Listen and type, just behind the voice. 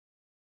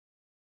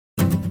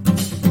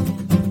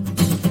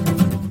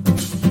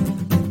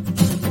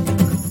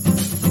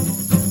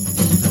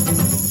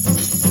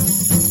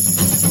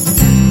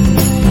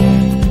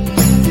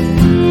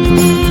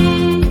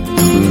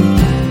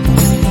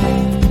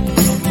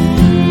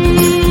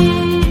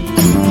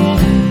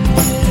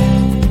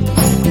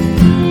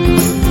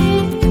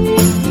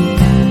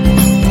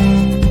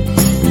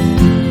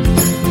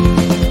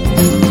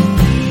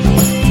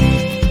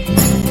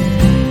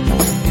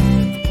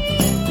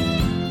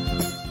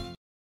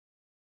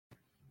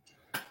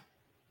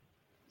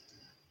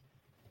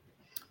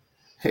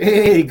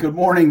Hey, good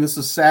morning. This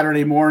is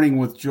Saturday Morning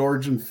with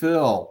George and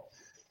Phil.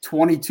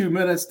 22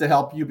 minutes to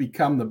help you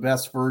become the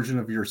best version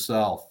of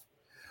yourself.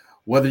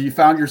 Whether you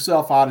found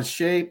yourself out of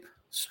shape,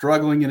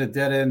 struggling in a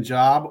dead-end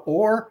job,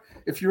 or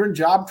if you're in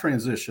job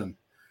transition,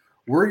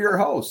 we're your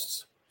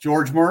hosts,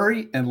 George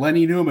Murray and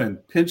Lenny Newman,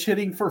 pinch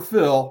hitting for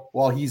Phil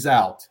while he's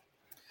out.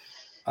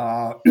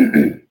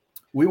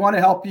 We want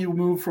to help you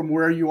move from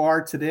where you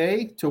are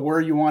today to where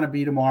you want to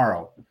be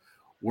tomorrow.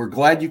 We're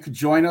glad you could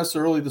join us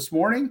early this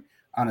morning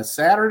on a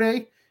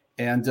Saturday.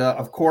 And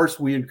of course,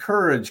 we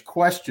encourage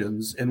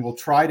questions and we'll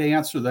try to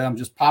answer them.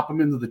 Just pop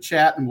them into the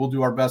chat and we'll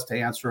do our best to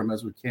answer them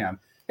as we can.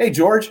 Hey,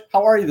 George,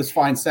 how are you this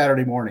fine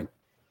Saturday morning?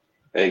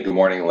 Hey, good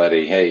morning,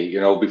 Letty. Hey,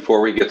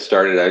 before we get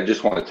started, I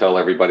just want to tell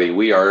everybody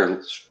we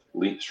are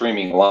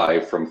streaming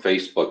live from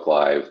Facebook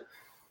Live,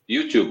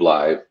 YouTube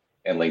Live,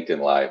 and LinkedIn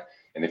Live.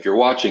 And if you're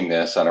watching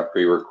this on a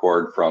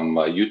pre-record from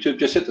YouTube,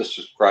 just hit the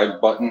subscribe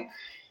button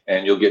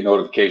and you'll get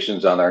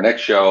notifications on our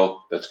next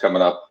show that's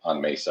coming up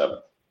on May 7th.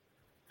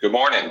 Good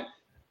morning.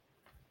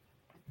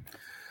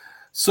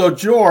 So,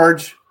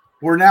 George,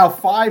 we're now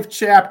 5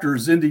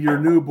 chapters into your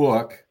new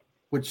book,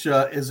 which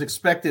is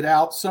expected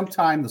out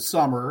sometime this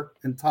summer,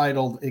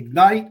 entitled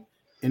Ignite,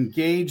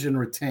 Engage, and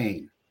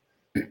Retain.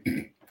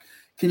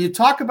 Can you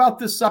talk about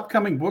this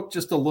upcoming book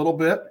just a little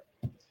bit?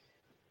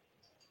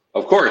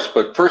 Of course,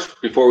 but first,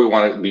 before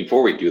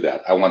we do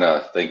that, I want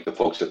to thank the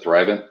folks at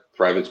Thrivent.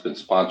 Thrivent's been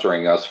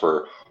sponsoring us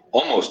for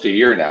almost a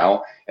year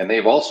now, and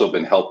they've also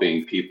been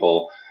helping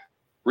people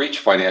reach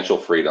financial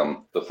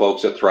freedom. The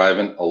folks at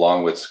Thrivent,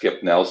 along with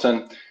Skip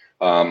Nelson,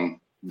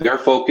 their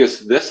focus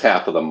this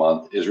half of the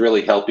month is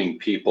really helping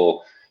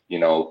people,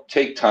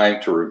 take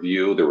time to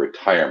review their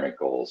retirement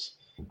goals.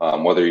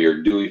 Whether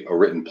you're doing a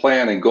written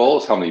plan and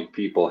goals, how many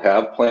people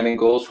have planning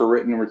goals for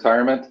written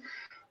retirement,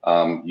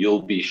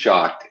 you'll be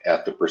shocked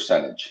at the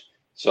percentage.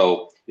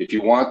 So if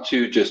you want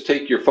to just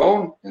take your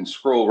phone and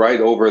scroll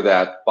right over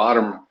that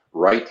bottom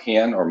right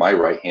hand, or my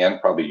right hand,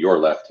 probably your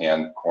left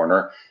hand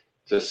corner,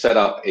 to set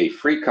up a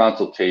free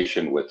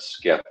consultation with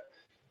Skip.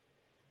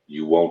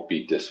 You won't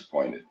be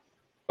disappointed.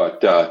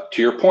 But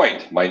to your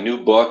point, my new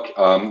book,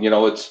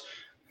 it's,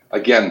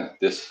 again,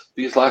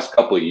 these last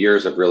couple of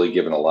years have really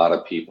given a lot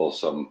of people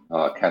some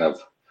kind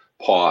of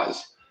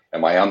pause.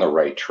 Am I on the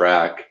right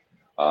track?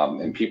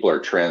 And people are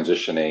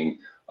transitioning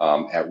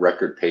at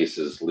record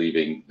paces,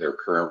 leaving their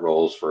current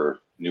roles for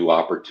new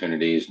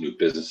opportunities, new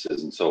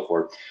businesses, and so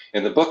forth.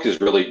 And the book is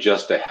really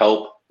just to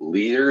help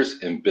leaders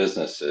and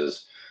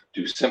businesses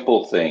do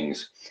simple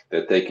things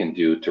that they can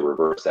do to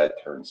reverse that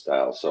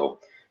turnstile. So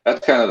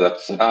that's kind of the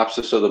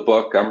synopsis of the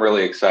book. I'm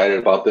really excited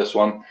about this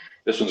one.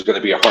 This one's going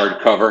to be a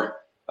hardcover,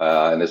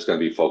 and it's going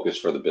to be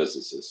focused for the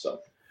businesses. So.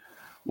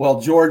 Well,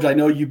 George, I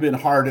know you've been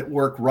hard at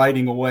work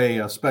writing away,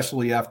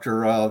 especially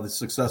after the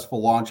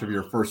successful launch of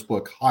your first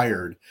book,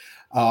 Hired.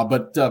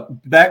 But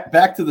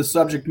back to the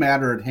subject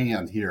matter at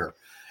hand here.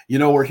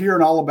 We're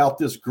hearing all about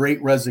this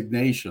great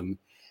resignation.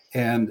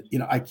 And,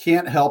 I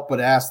can't help but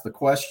ask the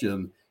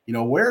question,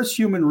 where's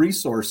human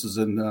resources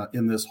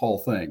in this whole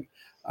thing?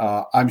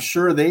 I'm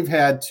sure they've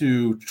had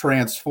to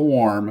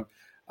transform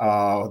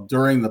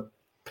during the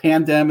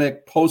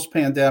pandemic,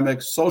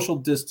 post-pandemic, social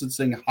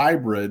distancing,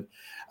 hybrid.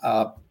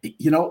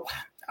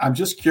 I'm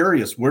just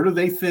curious, where do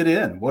they fit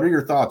in? What are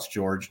your thoughts,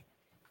 George?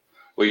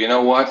 Well, you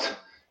know what?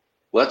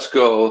 Let's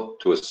go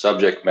to a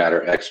subject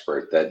matter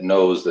expert that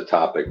knows the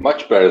topic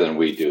much better than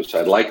we do. So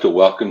I'd like to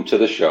welcome to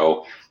the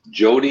show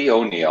Jody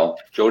O'Neill.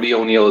 Jody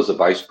O'Neill is the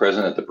vice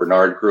president at the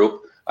Bernard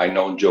Group. I've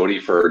known Jody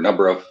for a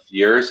number of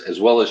years, as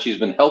well as she's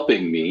been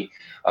helping me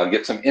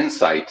get some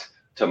insight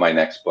to my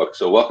next book.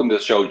 So welcome to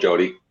the show,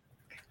 Jody.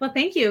 Well,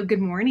 thank you.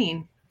 Good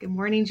morning. Good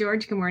morning,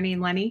 George. Good morning,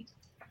 Lenny.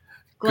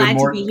 Glad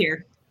to be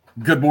here.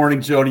 Good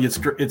morning, Jody.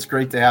 It's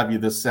great to have you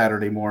this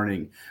Saturday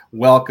morning.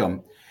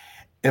 Welcome.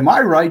 Am I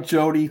right,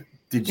 Jody?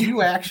 Did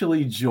you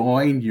actually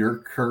join your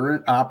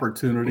current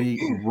opportunity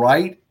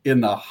right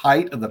in the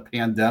height of the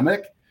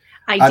pandemic?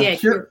 I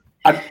did.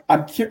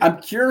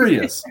 I'm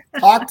curious.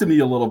 Talk to me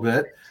a little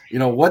bit.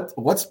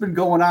 What's been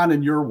going on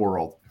in your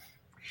world?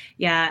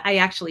 Yeah, I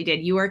actually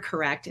did. You are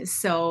correct.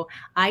 So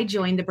I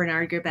joined the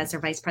Bernard Group as their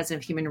Vice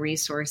President of Human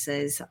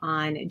Resources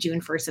on June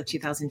 1st of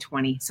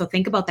 2020. So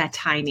think about that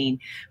timing.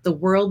 The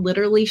world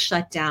literally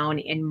shut down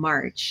in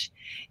March.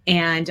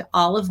 And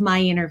all of my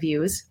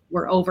interviews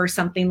were over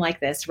something like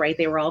this, right?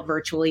 They were all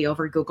virtually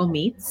over Google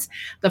Meets.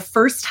 The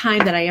first time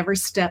that I ever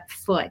stepped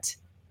foot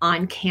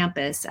on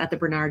campus at the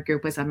Bernard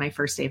Group was on my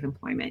first day of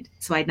employment.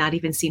 So I'd not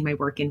even seen my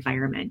work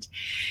environment.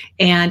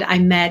 And I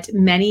met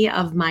many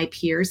of my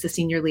peers, the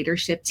senior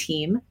leadership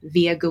team,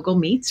 via Google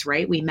Meets,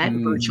 right? We met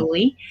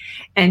virtually.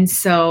 And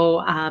so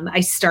I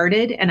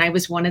started, and I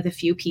was one of the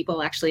few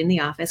people actually in the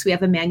office. We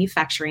have a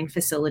manufacturing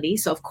facility,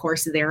 so of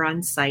course they're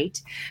on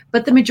site.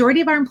 But the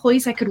majority of our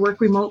employees that could work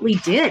remotely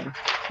did.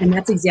 And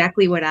that's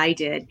exactly what I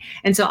did.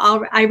 And so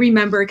I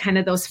remember kind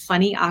of those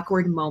funny,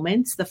 awkward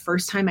moments. The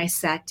first time I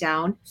sat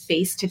down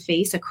face to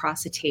face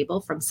across a table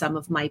from some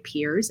of my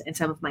peers and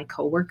some of my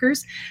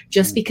coworkers,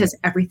 just because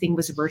everything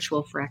was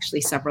virtual for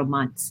actually several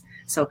months.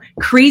 So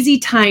crazy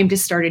time to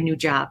start a new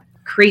job.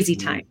 Crazy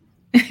time.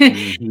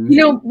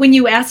 Mm-hmm. When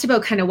you asked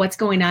about kind of what's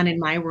going on in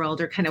my world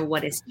or kind of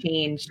what has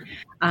changed,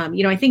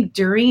 I think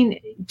during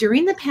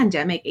the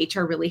pandemic,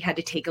 HR really had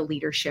to take a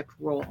leadership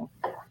role.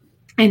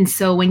 And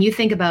so when you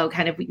think about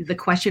kind of the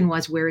question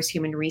was, where is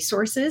human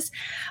resources?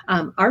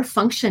 Our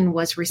function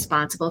was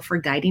responsible for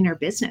guiding our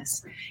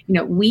business.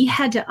 We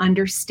had to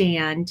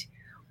understand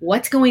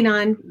what's going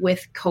on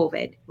with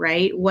COVID,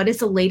 right? What is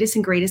the latest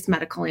and greatest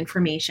medical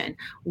information?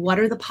 What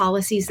are the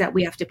policies that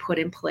we have to put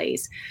in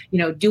place?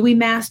 Do we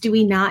mask? Do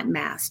we not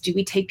mask? Do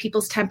we take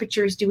people's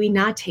temperatures? Do we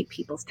not take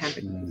people's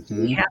temperatures? Mm-hmm.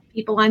 Do we have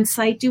people on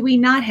site? Do we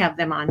not have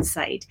them on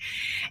site?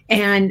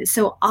 And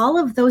so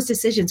all of those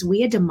decisions,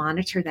 we had to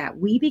monitor that.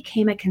 We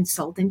became a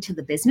consultant to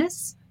the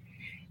business.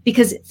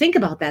 Because think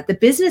about that, the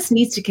business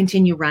needs to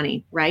continue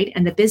running, right?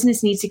 And the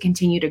business needs to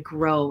continue to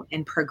grow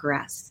and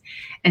progress.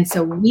 And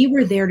so we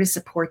were there to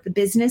support the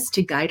business,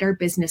 to guide our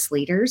business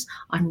leaders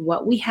on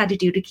what we had to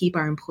do to keep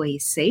our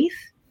employees safe,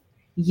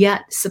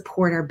 yet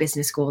support our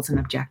business goals and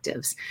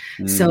objectives.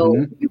 Mm-hmm. So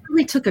we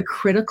really took a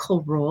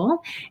critical role.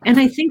 And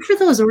I think for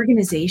those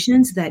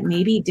organizations that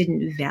maybe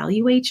didn't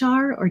value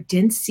HR or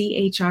didn't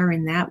see HR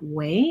in that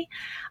way,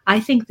 I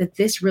think that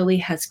this really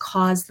has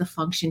caused the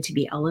function to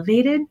be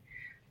elevated,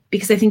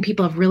 because I think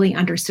people have really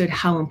understood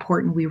how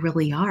important we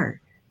really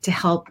are to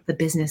help the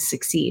business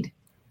succeed.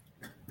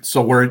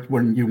 So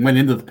when you went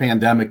into the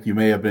pandemic, you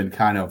may have been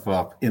kind of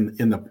in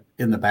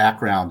the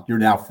background. You're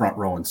now front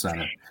row and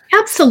center.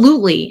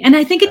 Absolutely. And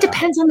I think it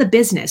depends on the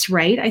business,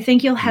 right? I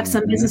think you'll have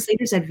some business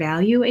leaders that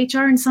value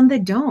HR and some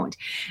that don't.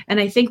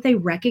 And I think they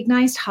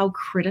recognized how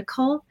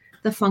critical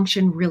the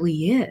function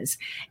really is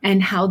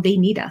and how they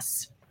need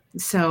us.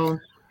 So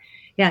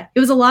yeah, it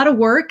was a lot of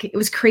work. It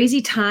was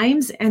crazy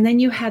times. And then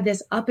you had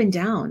this up and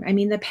down. I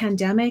mean, the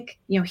pandemic,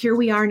 here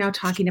we are now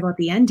talking about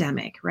the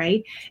endemic,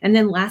 right? And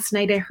then last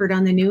night I heard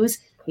on the news,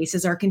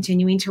 cases are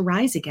continuing to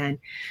rise again.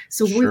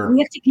 So we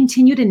have to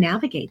continue to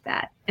navigate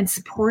that and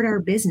support our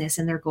business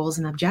and their goals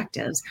and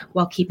objectives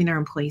while keeping our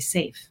employees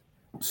safe.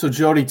 So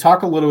Jody,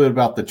 talk a little bit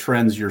about the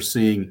trends you're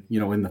seeing,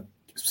 in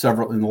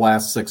the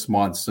last 6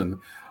 months, and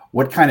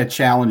what kind of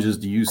challenges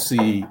do you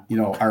see,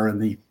 are in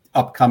the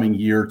upcoming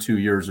year, 2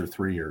 years, or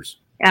 3 years?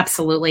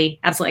 Absolutely.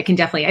 I can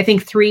definitely. I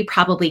think 3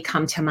 probably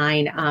come to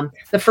mind.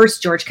 The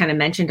first George kind of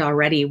mentioned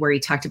already, where he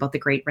talked about the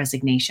Great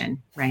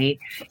Resignation, right?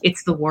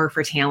 It's the war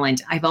for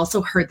talent. I've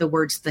also heard the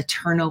words, the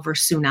turnover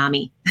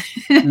tsunami.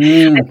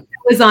 It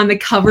was on the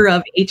cover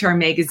of HR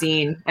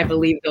magazine, I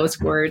believe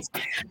those words.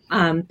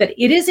 But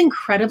it is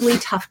incredibly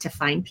tough to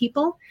find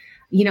people.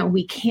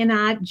 We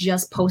cannot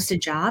just post a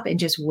job and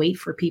just wait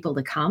for people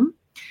to come.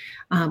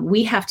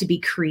 We have to be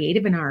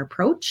creative in our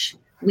approach.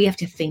 We have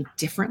to think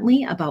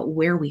differently about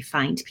where we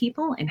find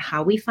people and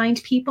how we find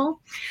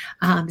people.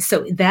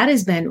 So that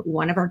has been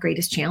one of our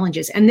greatest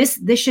challenges. And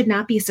this should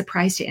not be a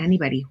surprise to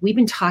anybody. We've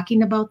been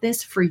talking about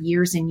this for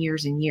years and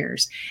years and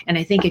years. And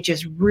I think it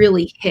just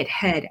really hit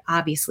head,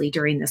 obviously,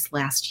 during this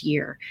last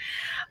year.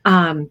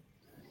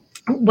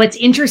 What's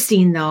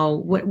interesting, though,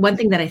 one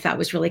thing that I thought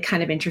was really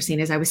kind of interesting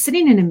is I was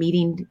sitting in a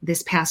meeting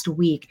this past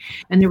week,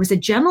 and there was a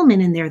gentleman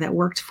in there that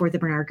worked for the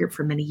Bernard Group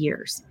for many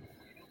years.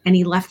 And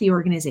he left the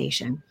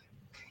organization.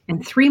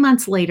 And 3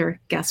 months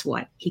later, guess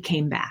what? He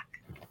came back.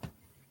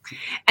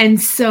 And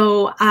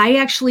so I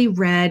actually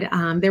read,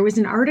 there was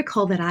an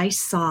article that I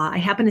saw, I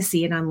happened to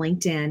see it on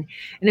LinkedIn,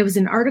 and it was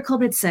an article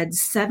that said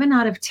 7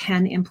 out of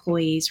 10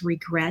 employees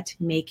regret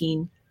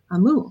making a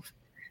move,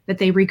 that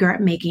they regret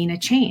making a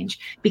change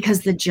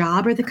because the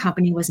job or the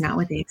company was not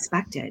what they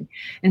expected.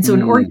 And so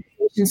an organization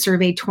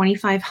surveyed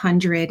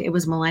 2,500, it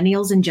was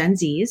millennials and Gen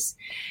Zs,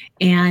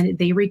 and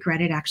they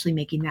regretted actually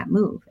making that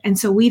move. And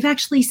so we've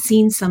actually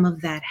seen some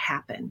of that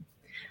happen.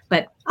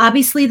 But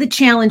obviously the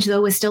challenge,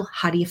 though, is still,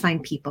 how do you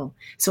find people?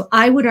 So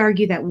I would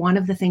argue that one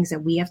of the things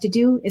that we have to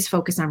do is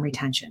focus on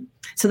retention.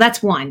 So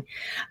that's one.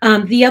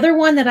 The other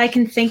one that I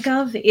can think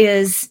of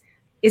is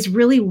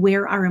really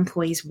where our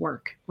employees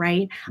work,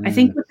 right? I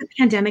think what the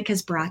pandemic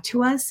has brought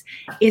to us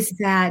is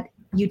that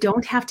you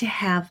don't have to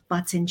have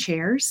butts in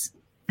chairs,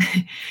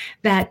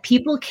 that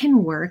people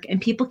can work and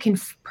people can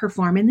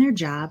perform in their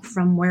job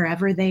from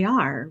wherever they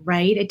are,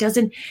 right? It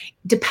doesn't,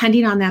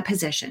 depending on that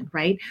position,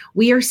 right?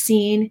 We are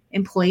seeing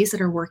employees that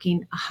are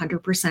working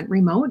 100%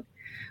 remote.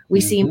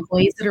 We see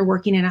employees that are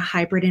working in a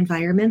hybrid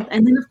environment.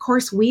 And then, of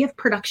course, we have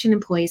production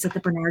employees at the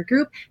Bernard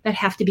Group that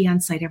have to be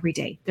on site every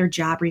day. Their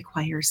job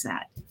requires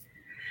that.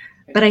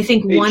 But I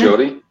think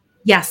Jody?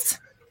 Yes.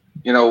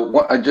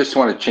 I just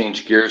want to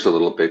change gears a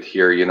little bit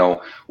here.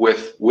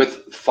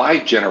 With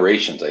 5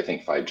 generations, I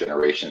think 5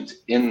 generations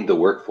in the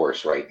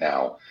workforce right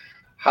now,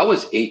 how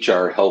is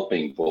HR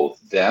helping both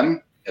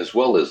them as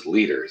well as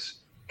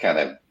leaders kind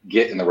of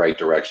get in the right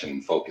direction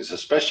and focus,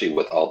 especially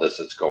with all this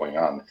that's going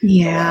on in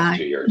the last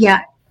 2 years?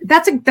 Yeah.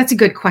 That's a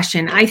good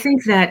question. I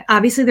think that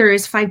obviously there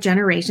is 5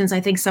 generations. I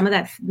think some of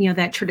that,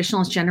 that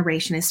traditionalist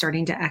generation is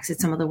starting to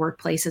exit some of the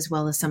workplace as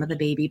well as some of the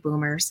baby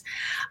boomers.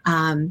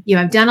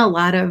 I've done a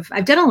lot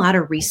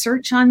of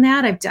research on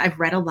that. I've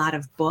read a lot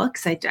of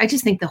books. I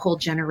just think the whole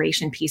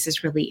generation piece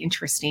is really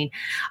interesting.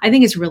 I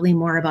think it's really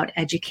more about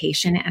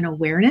education and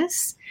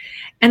awareness.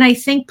 And I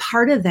think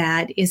part of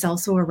that is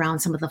also around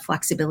some of the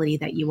flexibility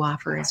that you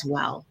offer as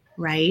well.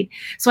 Right.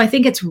 So I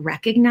think it's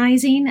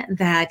recognizing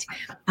that,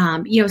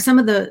 some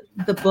of the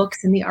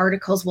books and the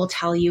articles will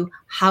tell you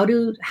how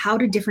do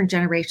different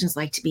generations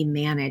like to be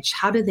managed?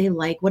 How do they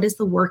what is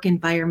the work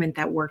environment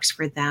that works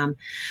for them?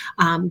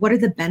 What are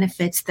the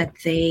benefits that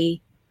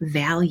they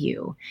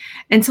value?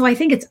 And so I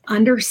think it's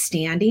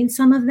understanding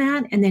some of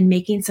that and then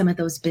making some of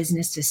those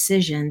business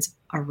decisions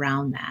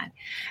around that.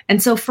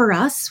 And so for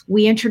us,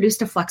 we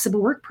introduced a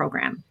flexible work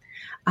program.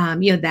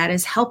 That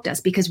has helped us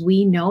because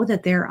we know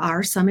that there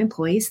are some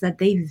employees that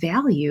they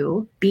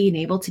value being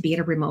able to be at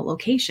a remote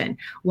location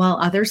while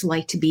others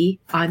like to be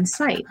on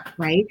site,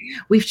 right?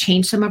 We've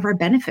changed some of our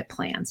benefit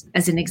plans.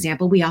 As an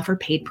example, we offer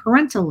paid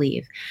parental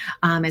leave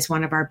as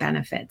one of our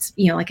benefits.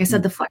 Like I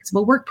said, the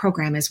flexible work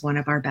program is one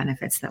of our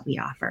benefits that we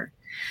offer.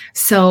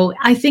 So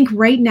I think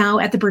right now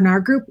at the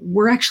Bernard Group,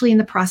 we're actually in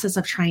the process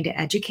of trying to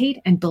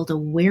educate and build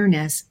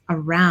awareness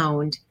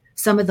around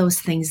some of those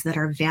things that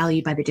are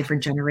valued by the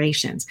different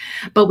generations.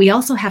 But we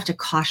also have to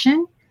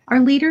caution our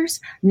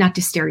leaders not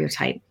to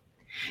stereotype,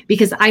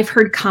 because I've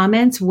heard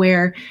comments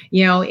where,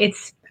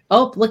 it's,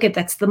 oh, look at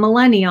that's the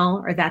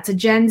millennial, or that's a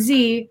Gen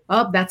Z.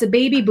 Oh, that's a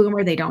baby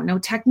boomer. They don't know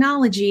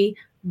technology,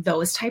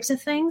 those types of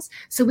things.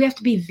 So we have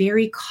to be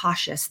very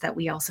cautious that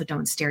we also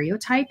don't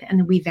stereotype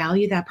and we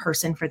value that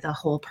person for the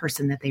whole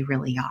person that they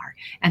really are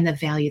and the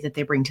value that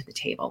they bring to the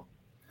table.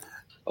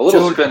 A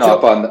little spin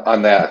off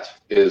on that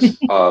is,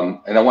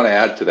 and I want to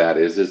add to that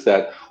is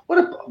that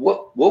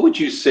what would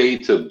you say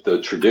to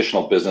the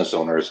traditional business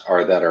owners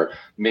that are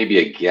maybe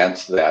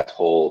against that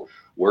whole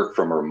work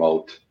from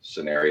remote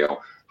scenario?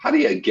 How do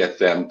you get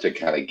them to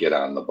kind of get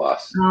on the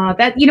bus?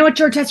 That, what,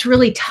 George, that's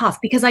really tough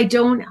because I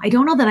don't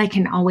know that I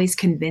can always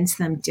convince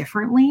them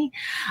differently.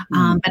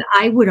 But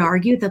I would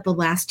argue that the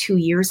last 2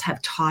 years have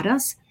taught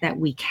us that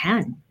we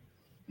can.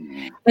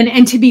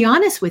 And to be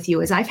honest with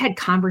you, as I've had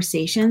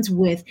conversations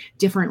with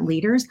different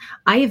leaders,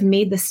 I have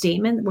made the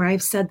statement where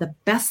I've said the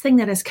best thing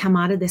that has come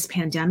out of this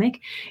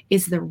pandemic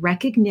is the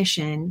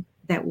recognition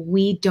that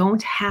we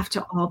don't have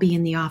to all be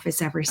in the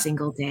office every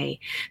single day,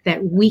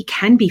 that we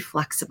can be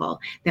flexible,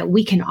 that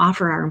we can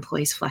offer our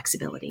employees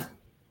flexibility.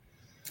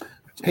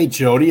 Hey,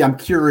 Jody, I'm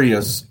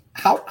curious,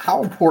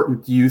 how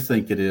important do you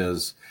think it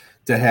is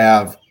to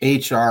have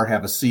HR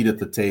have a seat at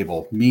the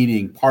table,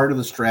 meaning part of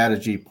the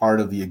strategy, part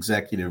of the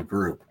executive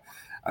group?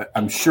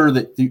 I'm sure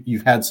that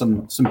you've had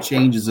some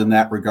changes in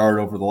that regard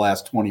over the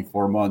last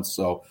 24 months.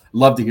 So I'd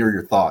love to hear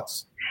your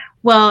thoughts.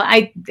 Well,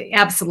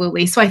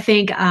 absolutely. So I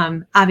think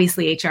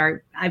obviously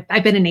HR,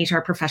 I've been an HR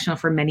professional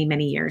for many,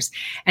 many years.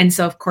 And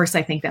so, of course,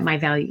 I think that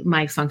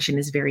my function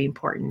is very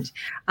important.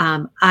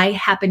 I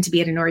happen to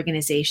be at an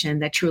organization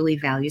that truly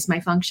values my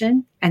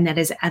function, and that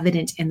is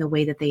evident in the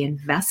way that they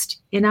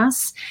invest in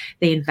us.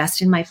 They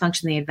invest in my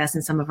function. They invest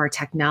in some of our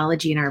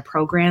technology and our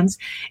programs.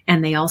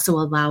 And they also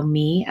allow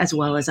me, as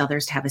well as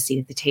others, to have a seat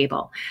at the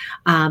table.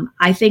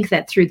 I think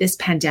that through this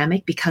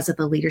pandemic, because of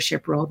the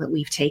leadership role that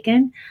we've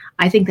taken,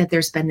 I think that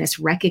there's been this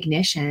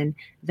recognition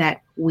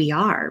that we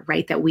are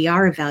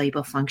a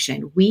valuable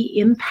function. We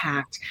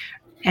impact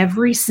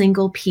every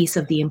single piece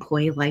of the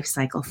employee life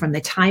cycle, from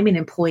the time an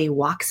employee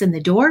walks in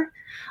the door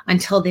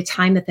until the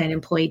time that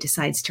employee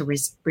decides to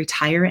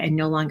retire and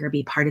no longer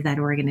be part of that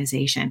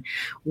organization.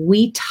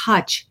 We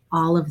touch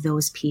all of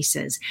those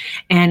pieces.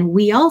 And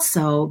we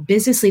also,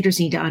 business leaders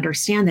need to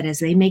understand that as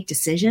they make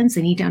decisions,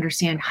 they need to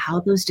understand how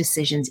those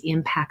decisions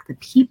impact the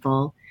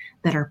people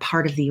that are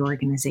part of the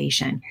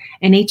organization.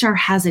 And HR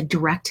has a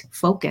direct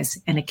focus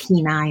and a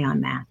keen eye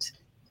on that.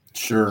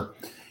 Sure.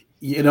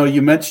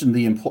 You mentioned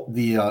the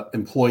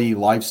employee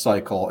life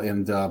cycle,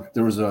 and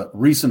there was a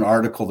recent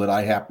article that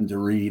I happened to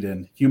read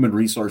in Human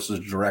Resources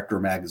Director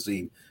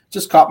magazine.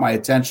 Just caught my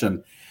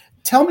attention.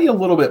 Tell me a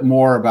little bit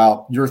more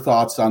about your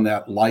thoughts on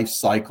that life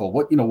cycle.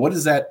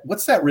 What's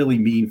that really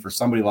mean for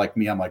somebody like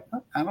me? I'm like,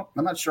 I'm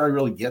not sure I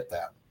really get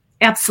that.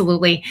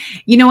 Absolutely.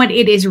 You know what?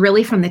 It is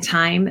really from the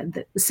time.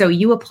 So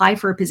you apply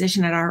for a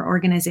position at our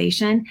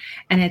organization,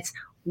 and it's,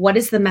 what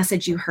is the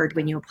message you heard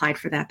when you applied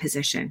for that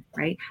position,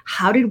 right?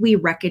 How did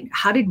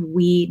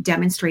we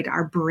demonstrate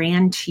our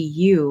brand to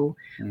you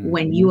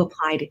when you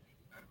applied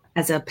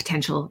as a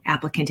potential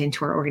applicant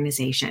into our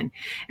organization?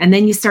 And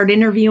then you start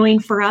interviewing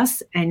for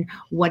us. And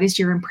what is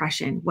your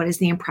impression? What is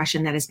the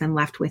impression that has been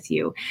left with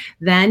you?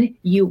 Then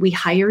we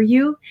hire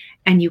you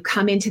and you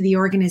come into the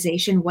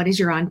organization. What does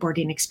your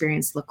onboarding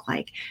experience look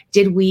like?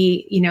 Did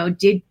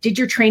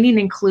your training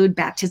include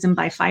baptism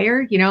by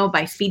fire,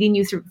 by feeding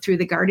you through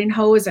the garden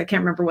hose? I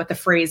can't remember what the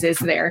phrase is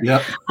there.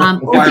 Yep.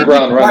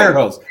 Fire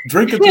hose.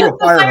 Drink it through a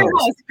fire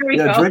hose.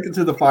 Drink it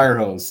through the fire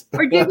hose.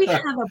 Or did we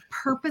have a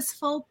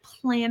purposeful,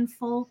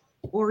 planful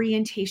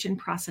orientation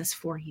process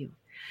for you?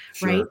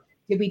 right? Sure.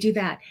 Did we do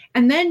that?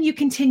 And then you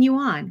continue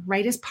on,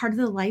 right? As part of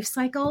the life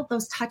cycle,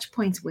 those touch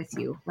points with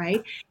you,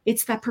 right?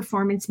 It's that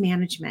performance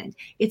management.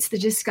 It's the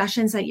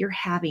discussions that you're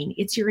having.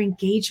 It's your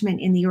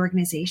engagement in the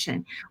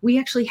organization. We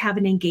actually have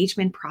an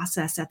engagement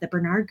process at the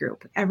Bernard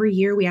Group. Every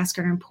year we ask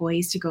our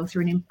employees to go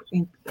through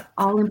an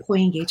all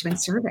employee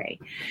engagement survey.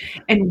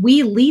 And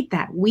we lead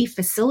that. We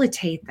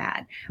facilitate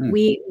that.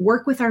 We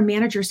work with our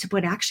managers to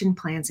put action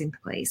plans in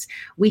place.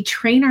 We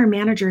train our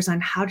managers on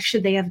how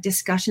should they have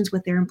discussions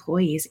with their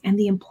employees and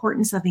the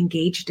importance of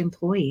engaged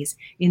employees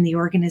in the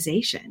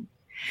organization.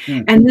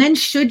 And then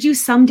should you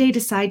someday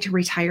decide to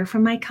retire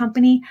from my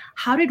company,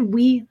 how did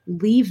we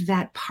leave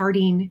that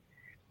parting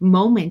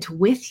moment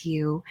with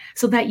you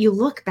so that you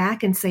look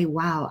back and say,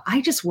 wow,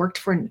 I just worked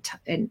for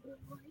an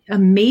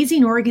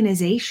amazing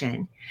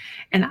organization.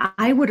 And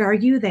I would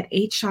argue that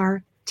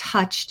HR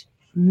touched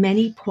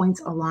many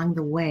points along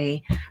the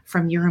way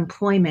from your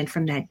employment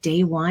from that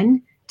day 1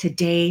 to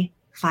day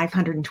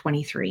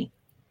 523.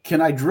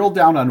 Can I drill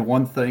down on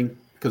one thing?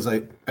 Because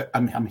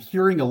I'm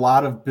hearing a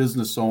lot of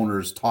business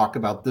owners talk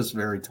about this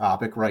very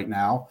topic right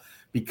now.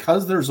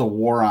 Because there's a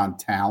war on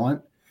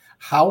talent,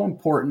 how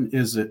important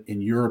is it, in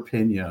your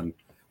opinion,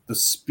 the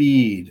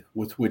speed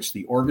with which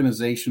the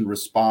organization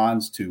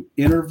responds to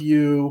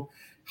interview,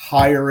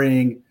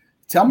 hiring?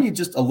 Tell me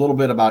just a little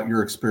bit about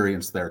your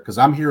experience there, because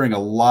I'm hearing a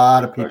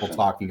lot of people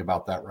talking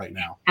about that right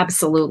now.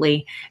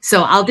 Absolutely.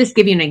 So I'll just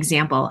give you an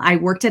example. I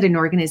worked at an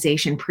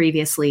organization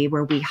previously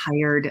where we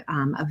hired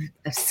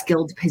a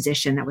skilled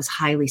position that was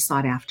highly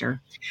sought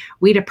after.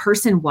 We had a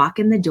person walk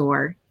in the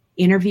door,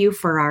 interview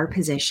for our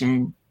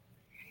position,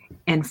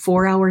 and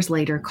 4 hours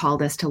later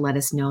called us to let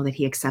us know that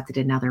he accepted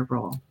another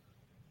role.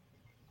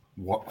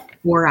 What?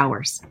 4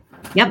 hours.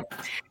 Yep.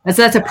 So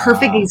that's a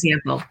perfect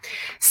example.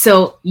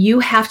 So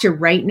you have to,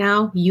 right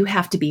now, you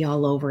have to be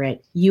all over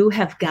it. You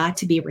have got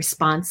to be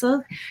responsive.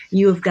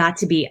 You have got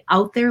to be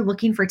out there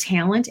looking for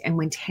talent. And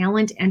when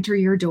talent enter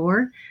your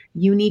door,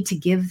 you need to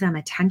give them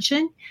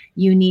attention.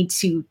 You need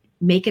to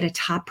make it a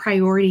top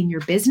priority in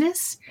your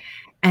business.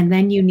 And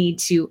then you need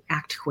to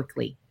act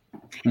quickly.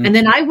 And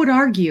then I would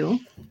argue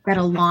that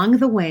along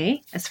the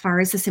way, as far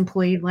as this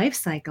employee life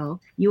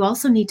cycle, you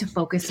also need to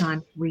focus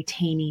on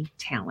retaining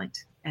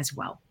talent as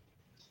well.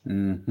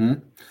 Mm-hmm.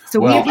 So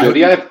well, Jody,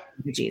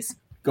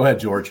 go ahead,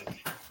 George.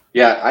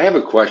 Yeah, I have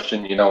a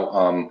question.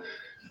 Gone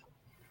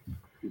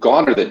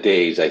are the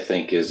days, I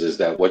think, is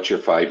that what's your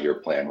 5-year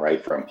plan,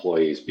 right, for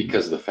employees?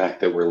 Because of the fact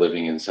that we're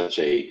living in such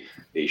a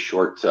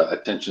short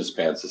attention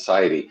span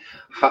society.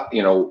 How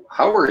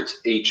are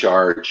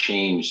HR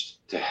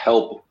changed to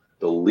help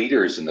the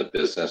leaders in the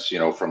business,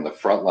 from the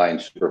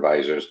frontline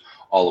supervisors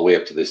all the way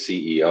up to the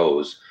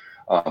CEOs,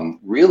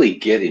 really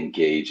get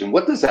engaged? And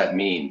what does that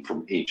mean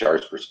from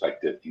HR's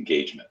perspective,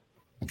 engagement?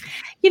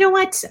 You know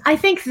what? I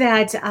think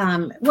that,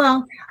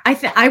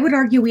 I would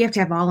argue we have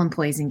to have all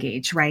employees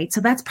engaged, right? So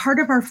that's part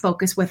of our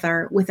focus with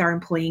our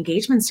employee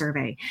engagement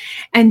survey.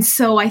 And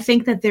so I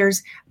think that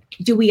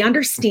do we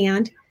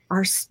understand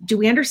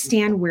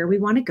where we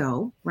want to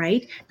go,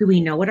 right? Do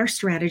we know what our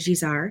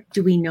strategies are?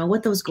 Do we know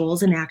what those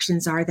goals and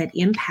actions are that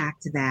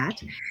impact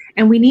that?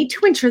 And we need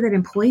to ensure that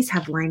employees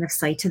have line of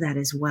sight to that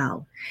as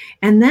well.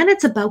 And then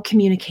it's about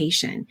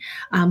communication.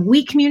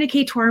 We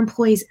communicate to our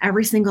employees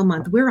every single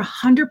month. We're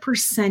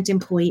 100%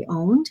 employee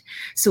owned.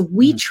 So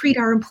we treat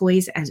our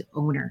employees as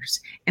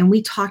owners and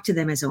we talk to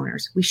them as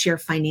owners. We share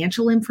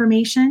financial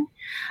information.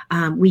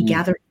 We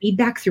gather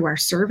feedback through our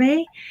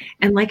survey.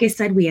 And like I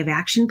said, we have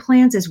action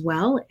plans as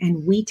well,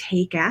 and we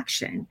take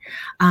action.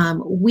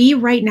 We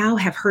right now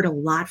have heard a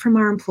lot from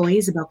our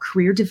employees about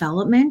career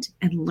development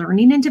and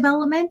learning and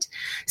development.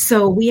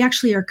 So we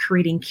actually are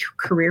creating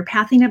career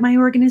pathing at my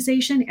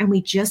organization, and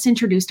we just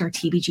introduced our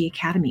TBG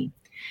Academy.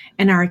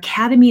 And our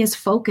academy is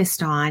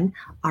focused on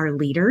our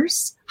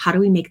leaders. How do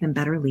we make them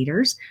better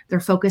leaders? They're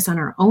focused on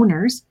our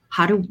owners.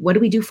 What do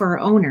we do for our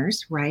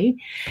owners, right?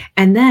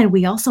 And then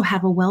we also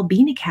have a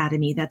well-being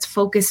academy that's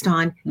focused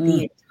on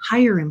the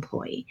entire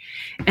employee.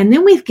 And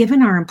then we've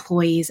given our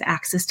employees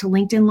access to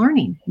LinkedIn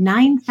Learning,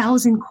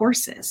 9,000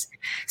 courses.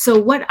 So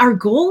what our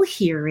goal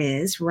here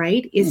is,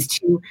 right, is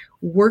to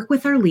work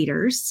with our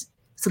leaders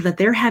so that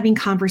they're having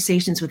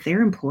conversations with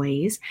their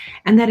employees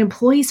and that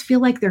employees feel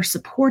like they're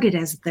supported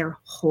as their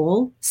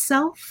whole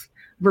self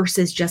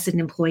versus just an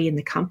employee in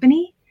the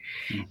company.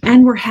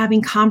 And we're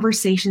having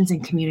conversations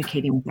and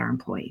communicating with our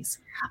employees.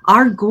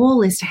 Our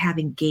goal is to have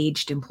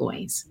engaged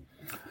employees.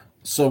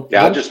 So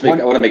yeah, I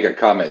want to make a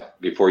comment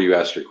before you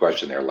ask your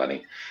question there,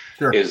 Lenny.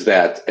 Sure. Is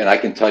that, and I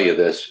can tell you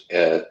this,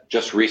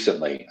 just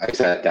recently, I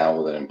sat down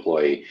with an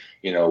employee.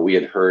 We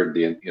had heard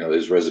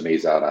his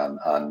resumes out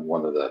on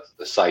one of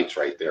the sites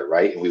right there,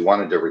 right? And we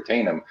wanted to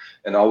retain him.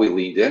 And all we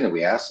leaned in and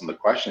we asked him the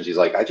questions. He's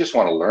like, I just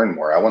want to learn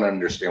more. I want to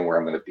understand where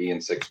I'm going to be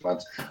in 6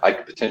 months. I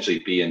could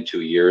potentially be in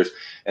 2 years.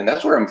 And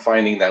that's where I'm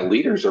finding that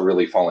leaders are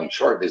really falling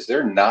short, is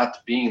they're not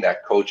being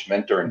that coach,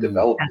 mentor, and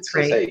developer. That's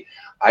right. Says, hey,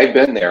 I've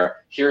been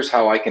there. Here's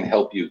how I can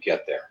help you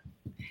get there.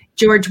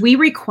 George, we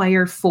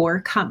require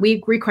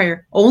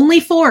only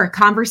 4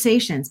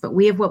 conversations, but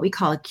we have what we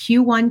call a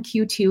Q1,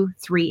 Q2,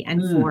 3,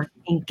 and 4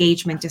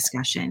 engagement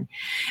discussion.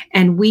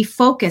 And we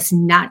focus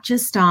not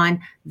just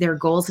on their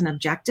goals and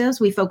objectives.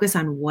 We focus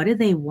on what do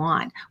they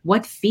want?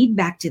 What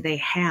feedback do they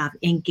have?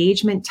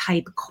 Engagement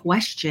type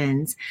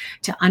questions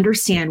to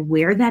understand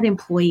where that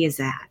employee is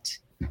at.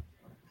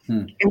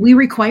 And we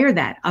require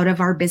that out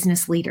of our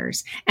business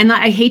leaders. And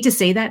I hate to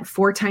say that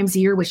 4 times a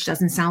year, which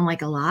doesn't sound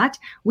like a lot.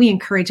 We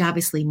encourage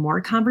obviously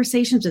more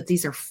conversations, but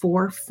these are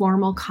 4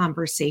 formal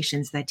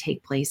conversations that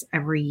take place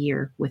every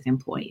year with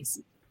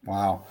employees.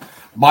 Wow.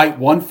 My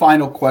one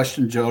final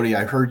question, Jody,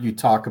 I heard you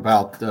talk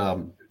about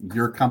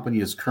your company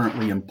is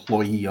currently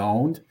employee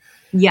owned.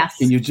 Yes.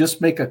 Can you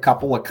just make a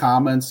couple of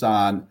comments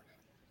on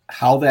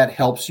how that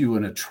helps you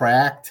and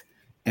attract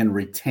and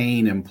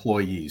retain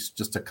employees?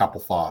 Just a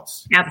couple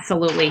thoughts.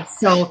 Absolutely.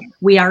 So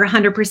we are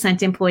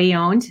 100% employee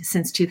owned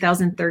since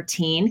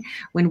 2013.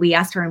 When we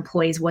asked our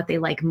employees what they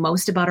like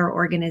most about our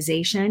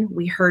organization,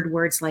 we heard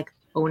words like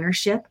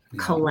ownership,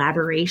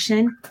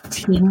 collaboration,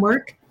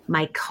 teamwork,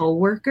 my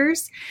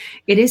coworkers.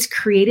 It has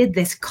created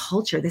this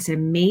culture, this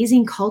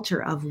amazing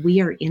culture of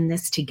we are in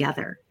this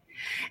together.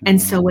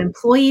 And so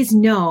employees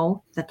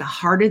know that the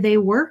harder they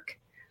work,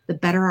 the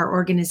better our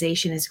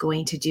organization is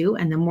going to do.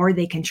 And the more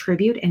they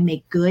contribute and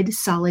make good,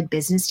 solid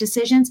business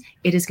decisions,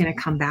 it is going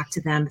to come back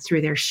to them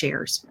through their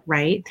shares,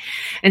 right?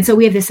 And so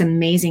we have this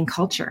amazing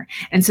culture.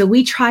 And so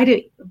we try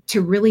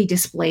to really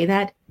display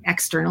that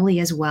externally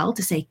as well,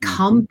 to say,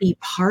 come be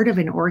part of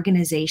an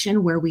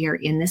organization where we are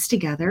in this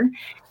together,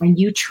 and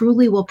you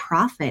truly will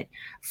profit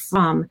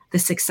from the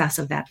success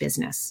of that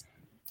business.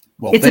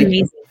 Well, it's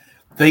amazing.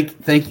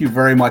 Thank you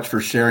very much for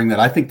sharing that.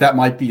 I think that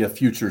might be a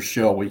future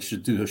show. We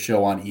should do a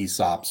show on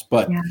ESOPs.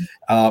 But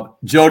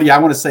Jody, I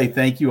want to say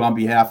thank you on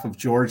behalf of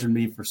George and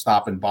me for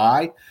stopping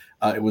by.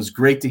 It was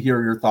great to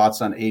hear your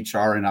thoughts on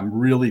HR, and I'm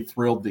really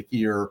thrilled to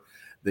hear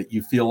that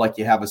you feel like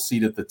you have a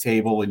seat at the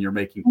table and you're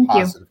making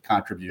positive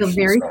contributions.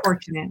 Feel very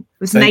fortunate. It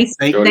was nice.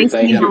 Jody,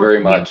 thank you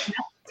very much.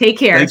 Take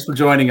care. Thanks for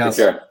joining us.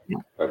 Take care.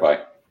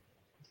 Bye-bye.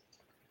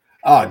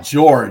 Oh,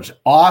 George,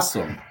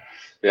 awesome.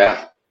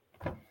 Yeah.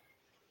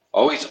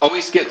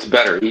 Always gets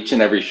better each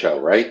and every show,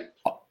 right?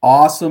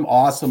 Awesome.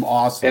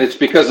 And it's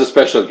because of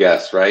special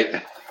guests,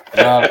 right?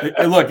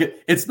 Look,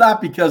 it's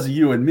not because of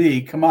you and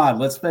me. Come on,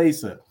 let's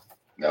face it.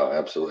 No,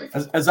 absolutely.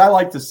 As I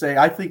like to say,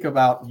 I think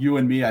about you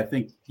and me. I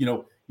think,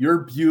 you're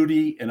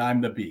Beauty and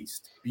I'm the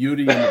Beast.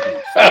 Beauty and the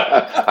Beast.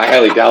 I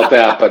highly doubt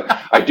that, but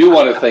I do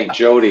want to thank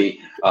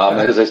Jody.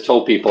 As I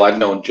told people, I've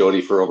known Jody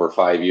for over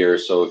 5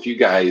 years. So if you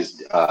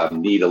guys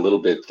need a little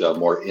bit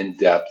more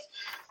in-depth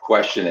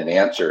question and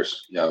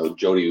answers,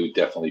 Jody would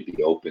definitely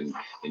be open,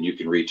 and you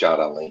can reach out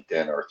on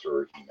LinkedIn or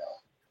through her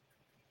email.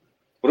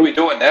 What are we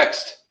doing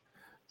next?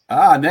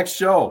 Next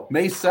show,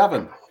 May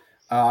 7th.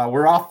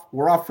 We're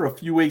off for a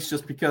few weeks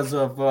just because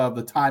of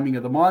the timing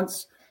of the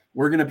months.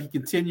 We're going to be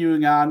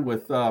continuing on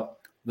with the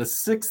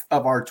 6th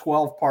of our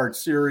 12-part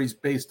series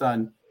based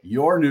on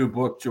your new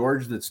book,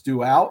 George, that's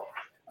due out.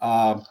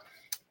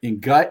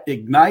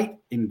 Ignite,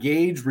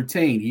 Engage,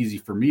 Retain. Easy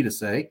for me to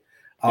say.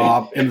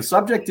 And the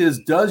subject is,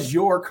 does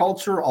your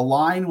culture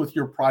align with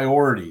your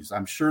priorities?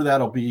 I'm sure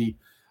that'll be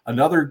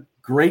another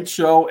great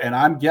show. And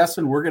I'm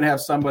guessing we're going to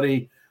have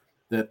somebody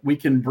that we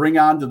can bring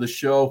onto the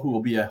show who will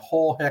be a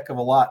whole heck of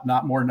a lot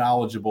not more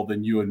knowledgeable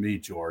than you and me,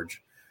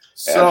 George.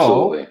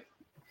 Absolutely.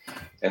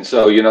 And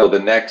so, the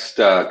next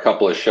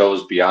couple of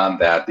shows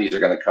beyond that, these are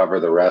going to cover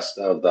the rest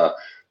of the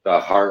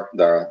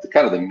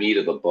kind of the meat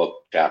of the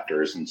book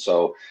chapters. And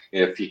so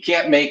if you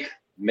can't make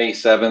May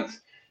 7th,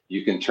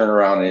 you can turn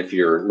around, and if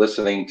you're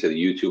listening to the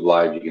YouTube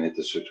Live, you can hit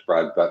the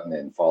subscribe button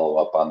and follow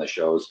up on the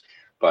shows.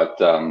 But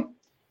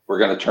we're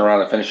going to turn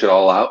around and finish it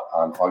all out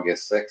on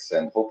August 6th,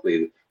 and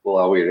hopefully we'll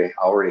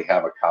already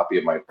have a copy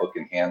of my book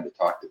in hand to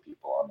talk to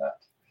people on that.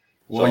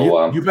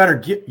 Well, so, you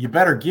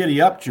better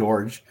giddy up,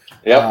 George.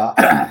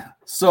 Yep.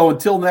 So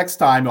until next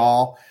time,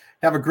 all,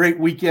 have a great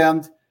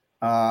weekend.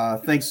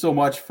 Thanks so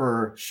much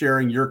for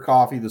sharing your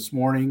coffee this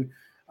morning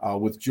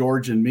with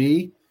George and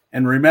me.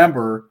 And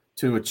remember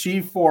to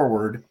achieve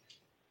forward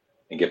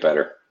and get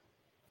better.